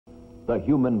the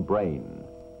human brain.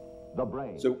 The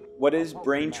brain. So what is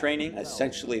brain training?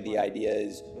 Essentially the idea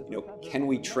is, can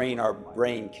we train our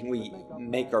brain? Can we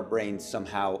make our brains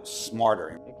somehow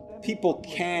smarter? People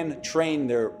can train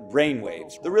their brain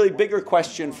waves. The really bigger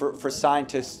question for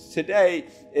scientists today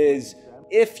is,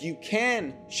 if you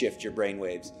can shift your brain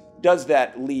waves, does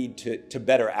that lead to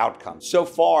better outcomes? So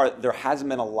far, there hasn't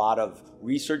been a lot of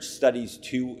research studies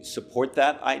to support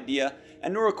that idea,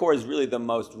 and Neurocore is really the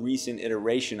most recent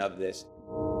iteration of this.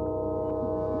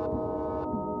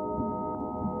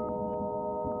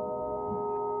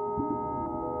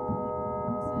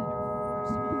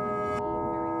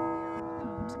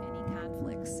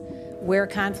 Where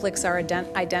conflicts are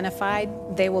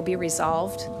identified, they will be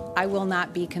resolved. I will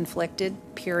not be conflicted,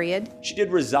 period. She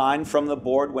did resign from the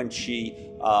board when she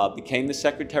became the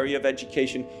Secretary of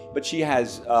Education, but she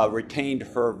has retained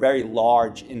her very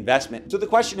large investment. So the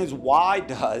question is, why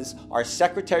does our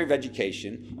Secretary of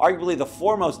Education, arguably the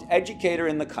foremost educator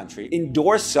in the country,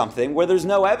 endorse something where there's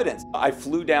no evidence? I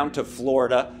flew down to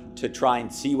Florida to try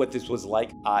and see what this was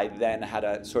like. I then had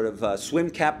a sort of swim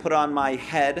cap put on my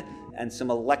head and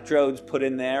some electrodes put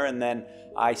in there, and then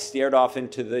I stared off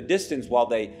into the distance while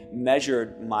they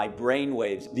measured my brain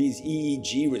waves. These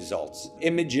EEG results,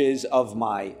 images of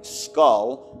my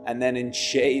skull, and then in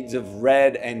shades of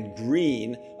red and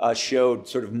green showed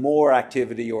sort of more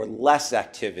activity or less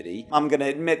activity. I'm going to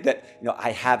admit that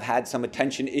I have had some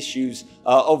attention issues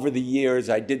over the years.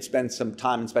 I did spend some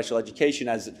time in special education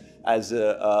as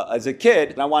a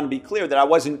kid, and I want to be clear that I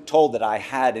wasn't told that I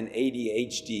had an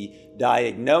ADHD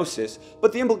diagnosis,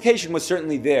 but the implication was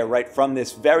certainly there, right, from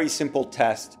this very simple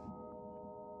test.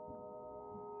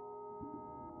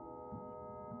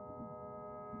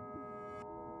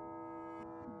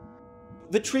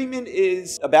 The treatment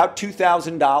is about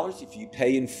 $2,000 if you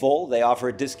pay in full. They offer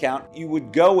a discount. You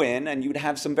would go in and you would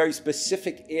have some very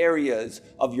specific areas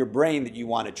of your brain that you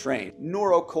want to train.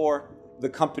 Neurocore, the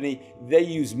company, they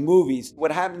use movies.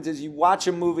 What happens is you watch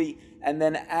a movie, and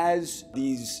then as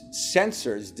these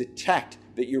sensors detect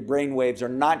that your brain waves are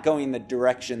not going in the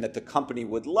direction that the company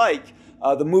would like,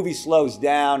 the movie slows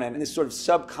down, and this sort of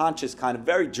subconscious kind of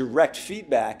very direct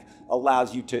feedback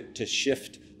allows you to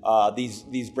shift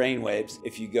these brain waves.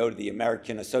 If you go to the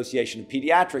American Association of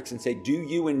Pediatrics and say, do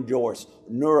you endorse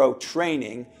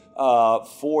neurotraining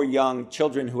for young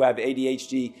children who have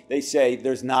ADHD, they say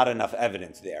there's not enough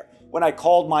evidence there. When I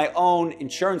called my own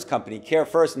insurance company, Care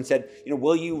First, and said,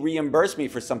 will you reimburse me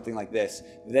for something like this?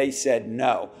 They said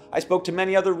no. I spoke to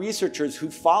many other researchers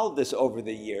who followed this over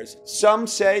the years. Some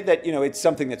say that, it's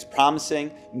something that's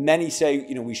promising. Many say,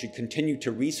 we should continue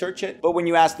to research it. But when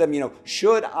you ask them,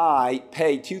 should I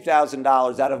pay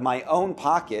 $2,000 out of my own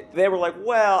pocket? They were like,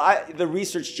 well, the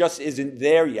research just isn't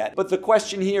there yet. But the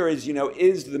question here is,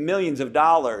 is the millions of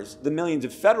dollars, the millions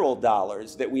of federal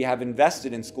dollars that we have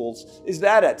invested in schools, is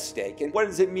that at stake? And what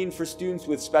does it mean for students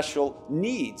with special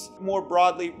needs? More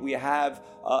broadly, we have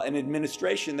an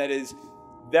administration that is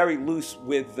very loose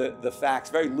with the facts,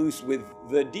 very loose with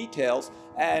the details,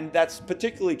 and that's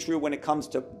particularly true when it comes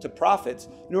to profits.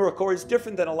 Neurocore is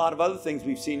different than a lot of other things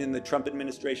we've seen in the Trump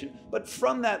administration, but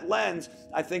from that lens,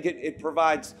 I think it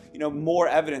provides more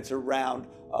evidence around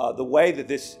the way that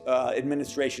this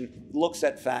administration looks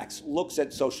at facts, looks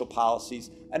at social policies,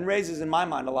 and raises, in my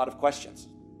mind, a lot of questions.